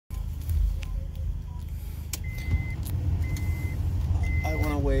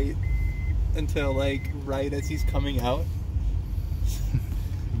wait until like right as he's coming out.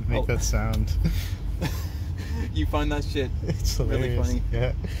 Make that sound. You find that shit It's really hilarious. funny.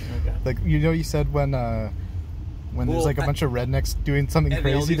 Yeah. Okay. Like, you know, you said when there's like a bunch of rednecks doing something Yeah,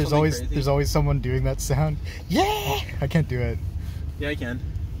 they all crazy, do something crazy. there's always someone doing that sound. Yeah. I can't do it. Yeah, I can.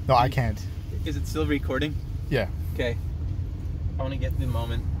 No, I can't. Is it still recording? Yeah. Okay. I want to get the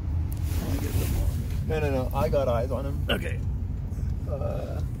moment. No. I got eyes on him. Okay.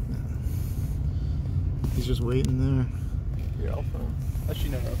 He's just waiting there. Here, I'll film.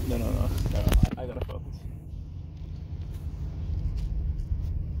 Actually, no. I gotta focus.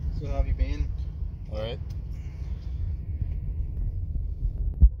 So how have you been? All right.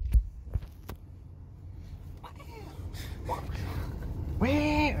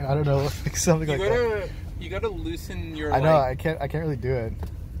 I don't know, something like that. You gotta loosen your. I know. I can't really do it.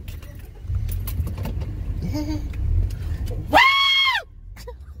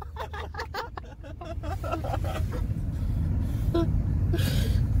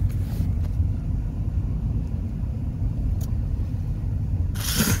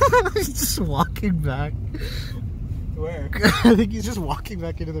 He's just walking back. Where? I think he's just walking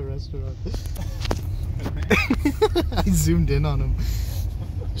back into the restaurant. I zoomed in on him.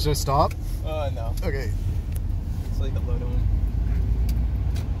 Should I stop? No. Okay. It's like a load one.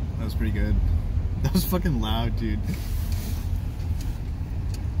 That was pretty good. That was fucking loud, dude.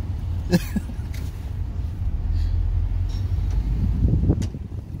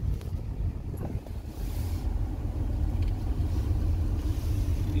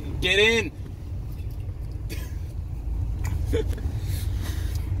 Get in! Are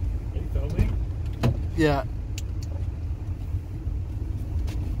you filming? Yeah.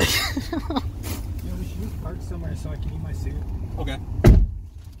 Yeah, we should just park somewhere so I can eat my suit. Okay.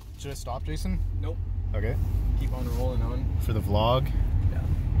 Should I stop, Jason? Nope. Okay. Keep on rolling on. For the vlog. Yeah.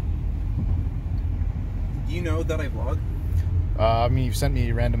 Do you know that I vlog? I mean, you've sent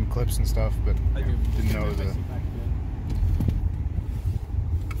me random clips and stuff, but I do. didn't know the.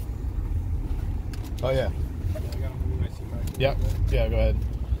 Oh yeah. Yeah, I gotta move my seat back. Yeah. Yeah. Go ahead.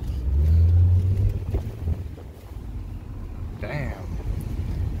 Damn.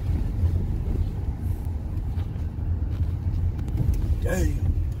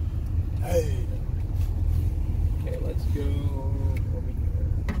 Damn. Hey. Okay, let's go over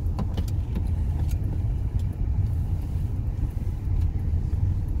here.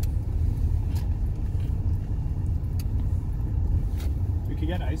 We could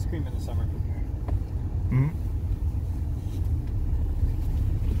get ice cream in the summer from here. Hmm.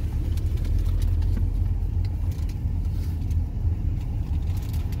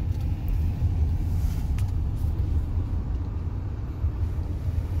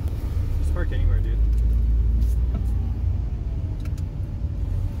 Just park anywhere, dude.